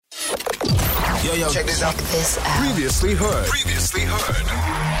Yo, check this out. Previously heard.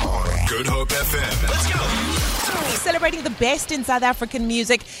 Good Hope FM. Let's go. Celebrating the best in South African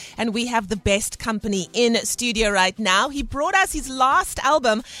music, and we have the best company in studio right now. He brought us his last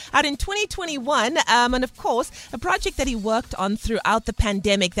album out in 2021, and of course, a project that he worked on throughout the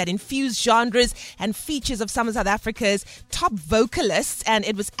pandemic that infused genres and features of some of South Africa's top vocalists, and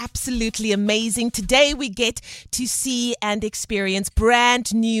it was absolutely amazing. Today, we get to see and experience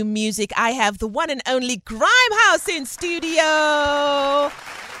brand new music. I have the one and only GRIMEHOUSE in studio.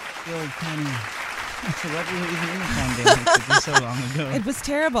 Yo, Penny. What were you even in the pandemic? It was so long ago. It was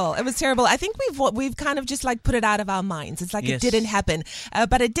terrible. I think we've kind of just like put it out of our minds. It's like It didn't happen,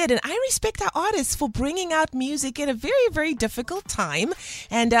 but it did. And I respect our artists for bringing out music in a very, very difficult time.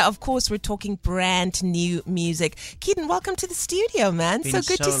 And of course, we're talking brand new music. Keaton, welcome to the studio, man. So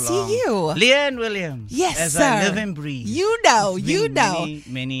good to see you. Leanne Williams. Yes, as sir. I live and breathe. You know.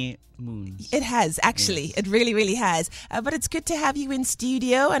 Many moons. It has, actually. Yes. It really, really has. But it's good to have you in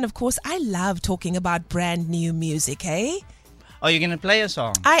studio. And of course, I love talking about brand new music, hey? Oh, you're going to play a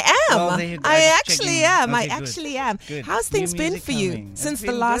song? I am. Well, there you go. I actually am. Okay, good. How's things been for you since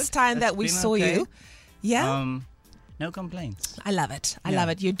the last time that we saw you? Yeah? No complaints. I love it. I love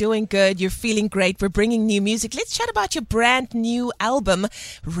it. You're doing good. You're feeling great. We're bringing new music. Let's chat about your brand new album,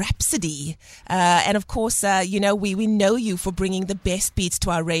 Rhapsody. And of course, we know you for bringing the best beats to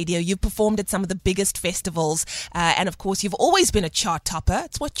our radio. You've performed at some of the biggest festivals. And of course, you've always been a chart topper.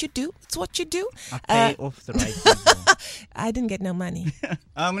 It's what you do. I pay off the right people. I didn't get no money.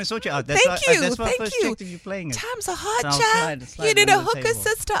 I'm going to sort you out. Thank you. That's why I first checked if you're playing it. Times are hard, Jack. You need to hook a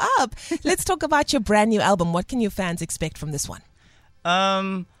sister up. Let's talk about your brand new album. What can your fans expect from this one?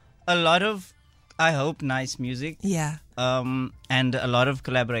 A lot of, I hope, nice music. Yeah. And a lot of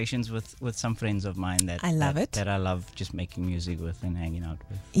collaborations with some friends of mine that I love just making music with and hanging out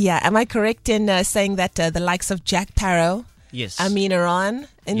with. Yeah. Am I correct in saying that the likes of Jack Parow, yes, Ameen Harron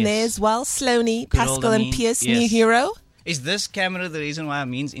in there as well, Sloani, Pascal and Pearce, yes. New hero? Is this camera the reason why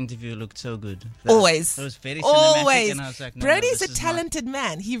Ameen's interview looked so good? Always. It was very cinematic. Always. And I was like, Brody's a talented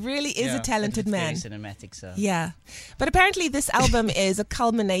man. He really is a talented man. Very cinematic, so. Yeah. But apparently this album is a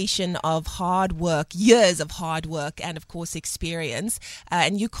culmination of hard work, years of hard work, and of course experience.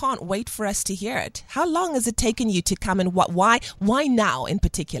 And you can't wait for us to hear it. How long has it taken you to come and why now in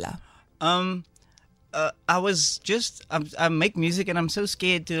particular? I make music and I'm so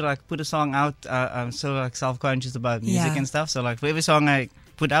scared to like put a song out. I'm so like self-conscious about music and stuff. So like for every song I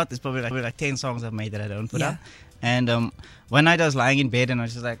put out, there's probably like 10 songs I've made that I don't put out. And one night I was lying in bed and I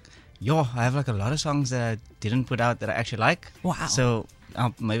was just like, I have like a lot of songs that I didn't put out that I actually like. Wow. So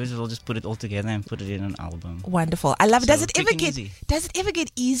maybe we'll just put it all together and put it in an album. Wonderful. I love it. So Does it ever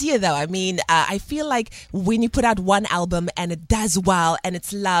get easier though? I mean, I feel like when you put out one album and it does well and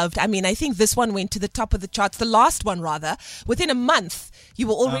it's loved, I mean, I think this one went to the top of the charts, the last one rather, within a month you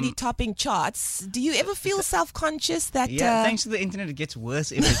were already topping charts. Do you ever feel self-conscious that... Yeah, thanks to the internet it gets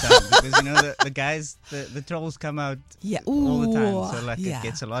worse every time because the guys, the trolls come out all the time. So like it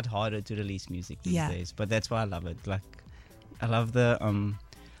gets a lot harder to release music these days. But that's why I love it. Like, I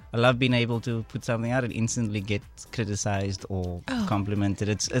love being able to put something out and instantly get criticized or complimented.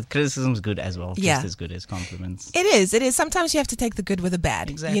 Criticism's good as well, just as good as compliments. It is. Sometimes you have to take the good with the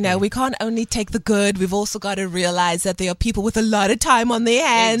bad. Exactly. You know, we can't only take the good. We've also got to realize that there are people with a lot of time on their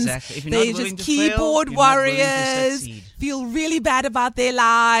hands. Exactly. If you're They're not willing just to fail, keyboard you're not willing to warriors, succeed. feel really bad about their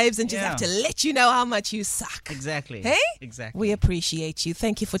lives and just have to let you know how much you suck. Exactly. Hey? Exactly. We appreciate you.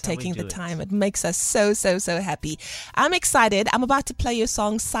 Thank you for taking the time. It makes us so, so, so happy. I'm excited. I'm about to play your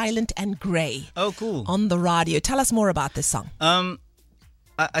song Silent and Grey. Oh, cool. On the radio. Tell us more about this song.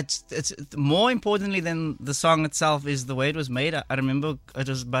 It's more importantly than the song itself is the way it was made. I remember it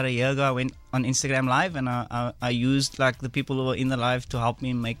was about a year ago I went on Instagram Live and I used like the people who were in the live to help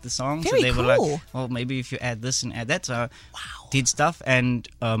me make the song. Very so they cool. were like, well, maybe if you add this and add that. So I did stuff and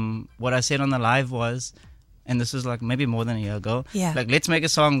what I said on the live was, and this was like maybe more than a year ago, like let's make a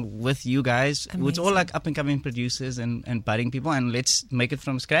song with you guys. Amazing. It's all like up and coming producers and budding people and let's make it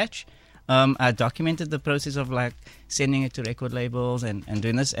from scratch. I documented the process of like sending it to record labels and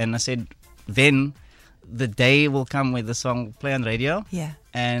doing this. And I said, then the day will come where the song will play on radio. Yeah.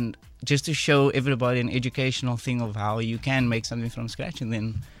 And just to show everybody an educational thing of how you can make something from scratch. And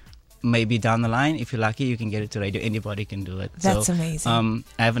then maybe down the line, if you're lucky, you can get it to radio. Anybody can do it. That's amazing.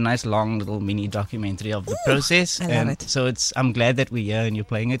 I have a nice long little mini documentary of the process. I love it. So I'm glad that we're here and you're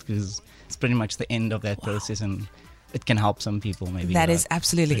playing it because it's pretty much the end of that process. And it can help some people maybe. That is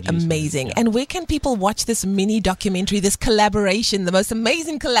absolutely amazing. Yeah. And where can people watch this mini documentary, this collaboration, the most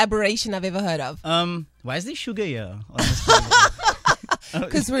amazing collaboration I've ever heard of? Why is there sugar here on this table?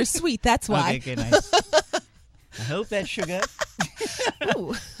 because we're sweet. That's why. Okay, nice. I hope that's sugar.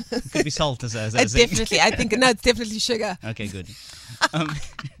 Ooh. It could be salt, as I was It's saying. definitely. I think no, it's definitely sugar. Okay, good.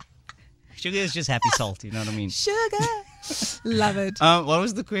 Sugar is just happy salt. You know what I mean? Sugar. Love it. What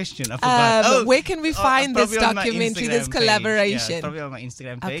was the question? I forgot. Where can we find this probably on my documentary, this Instagram collaboration? page. Yeah, probably on my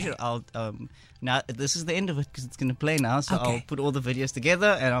Instagram page. Okay. I'll now this is the end of it because it's going to play now. So Okay. I'll put all the videos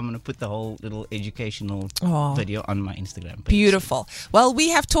together and I'm going to put the whole little educational video on my Instagram page. Beautiful. Well, we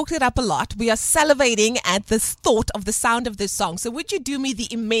have talked it up a lot. We are salivating at this thought of the sound of this song. So would you do me the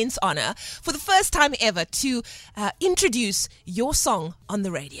immense honor for the first time ever to introduce your song on the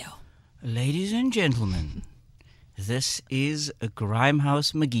radio? Ladies and gentlemen, this is a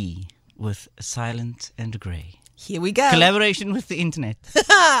Grimehouse McGee with Silent and Grey. Here we go. Collaboration with the internet.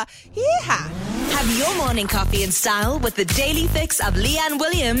 Yeah. Have your morning coffee in style with the Daily Fix of Leanne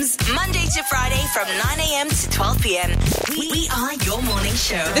Williams, Monday to Friday from 9 a.m. to 12 p.m. We are your morning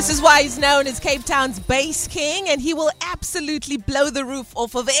show. This is why he's known as Cape Town's bass king, and he will absolutely blow the roof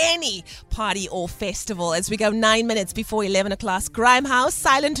off of any party or festival as we go 9 minutes before 11 o'clock. Grimehouse,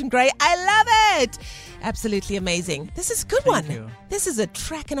 Silent and Grey. I love it. Absolutely amazing. This is a good one. you. This is a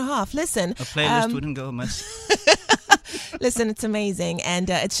track and a half. Listen. A playlist wouldn't go amiss. Listen, it's amazing, and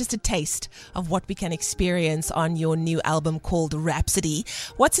it's just a taste of what we can experience on your new album called Rhapsody.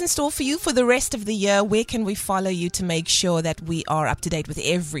 What's in store for you for the rest of the year? Where can we follow you to make sure that we are up to date with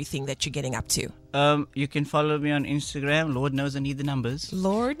everything that you're getting up to? You can follow me on Instagram. Lord knows I need the numbers.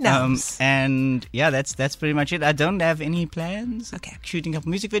 Lord knows. And yeah, that's pretty much it. I don't have any plans. Okay. Shooting up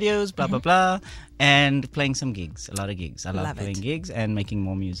music videos, blah, blah, blah, and playing some gigs, a lot of gigs. I love Love playing it. gigs and making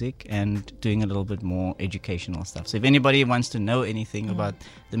more music and doing a little bit more educational stuff. So if anybody wants to know anything about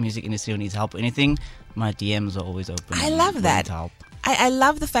the music industry or needs help or anything, my DMs are always open. I I'm love willing that. to help. I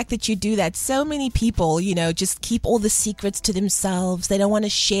love the fact that you do that. So many people, just keep all the secrets to themselves. They don't want to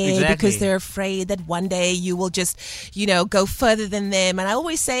share Exactly. because they're afraid that one day you will just, go further than them. And I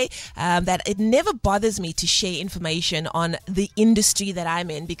always say that it never bothers me to share information on the industry that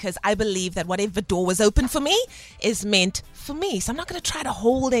I'm in because I believe that whatever door was open for me is meant for me. So I'm not going to try to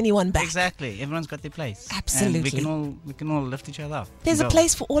hold anyone back. Exactly. Everyone's got their place. Absolutely. And we can all lift each other up. There's a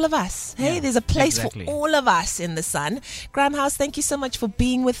place for all of us. Hey, Yeah, there's a place exactly. for all of us in the sun. Grimehouse, thank you so much for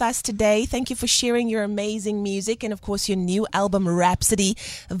being with us today. Thank you for sharing your amazing music and, of course, your new album, Rhapsody,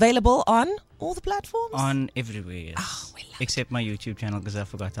 available on all the platforms? On everywhere, yes. Oh, we love Except my YouTube channel because I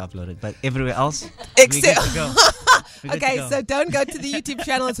forgot to upload it. But everywhere else, Except- we're good to go. We're good to Okay, go. so don't go to the YouTube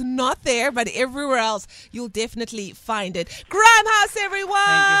channel. It's not there, but everywhere else, you'll definitely find it. Grimehouse, everyone!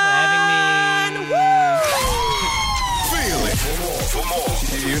 Thank you for having me. Feel it. For more,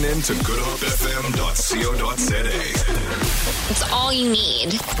 tune in to goodhopefm.co.za. It's all you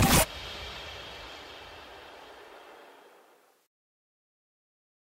need.